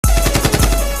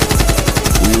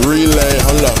relay,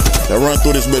 hold up. Now run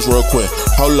through this bitch real quick,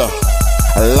 hold up.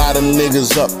 A lot of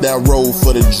niggas up that road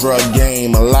for the drug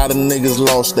game. A lot of niggas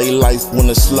lost their life when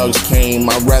the slugs came.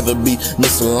 I'd rather be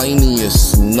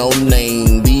miscellaneous, no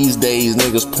name. These days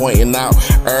niggas pointing out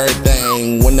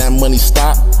everything. When that money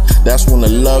stop, that's when the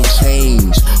love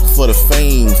change. For the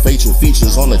fame, facial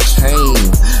features on the chain.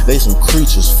 They some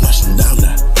creatures flushing down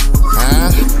that.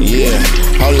 Huh? Yeah,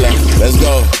 hold up, let's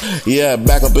go. Yeah,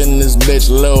 back up in this bitch,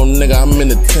 little nigga, I'm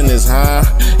in attendance, huh?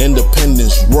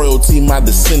 Independence, royalty, my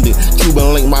descendant.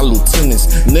 Cuban link, my lieutenants.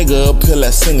 Nigga, appeal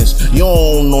that sentence. You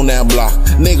don't on that block.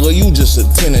 Nigga, you just a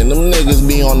tenant. Them niggas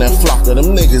be on that flocker.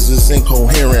 Them niggas is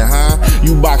incoherent, huh?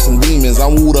 You boxing demons,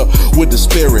 I'm wooed up with the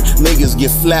spirit. Niggas get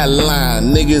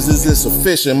flatlined. Niggas is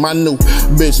insufficient. My new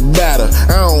bitch batter.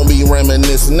 I don't be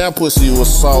reminiscing. That pussy was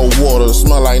salt water.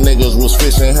 Smell like niggas was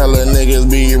fishing. Hella niggas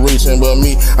be reaching, but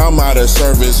me, I'm out of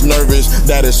service. Nervous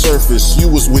that it's surface. You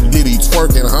was with Diddy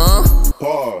twerking, huh?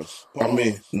 Pause. I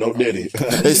mean, no Diddy.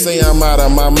 They say I'm out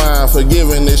of my mind,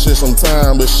 forgiving this shit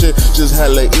sometime, but shit just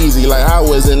hella easy. Like how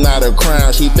is it not a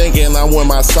crime? She thinking I'm with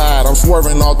my side. I'm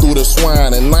swerving all through the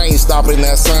swine, and I ain't stopping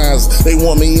at signs. They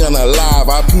want me unalive.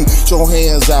 I put your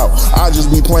hands out. I just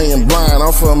be playing blind.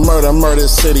 I'm from murder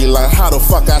city. Like how the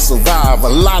fuck I survive? A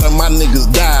lot of my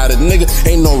niggas died, and nigga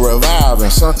ain't no reviving.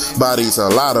 Somebody's a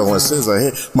lot of ones since I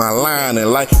hit my line,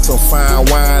 and like some fine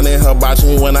wine in her watch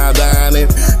me when I dine it.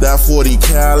 That 40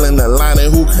 cal in the line,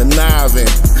 and who conniving,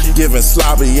 giving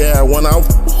sloppy, yeah, when I'm.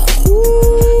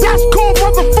 That's cool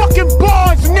motherfucking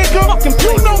bars, nigga.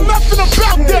 You know nothing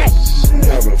about that.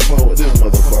 Having fun with this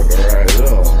motherfucker right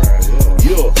here.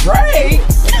 You Drake?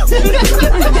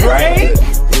 Drake?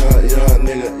 Yeah,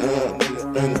 nigga,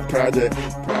 project.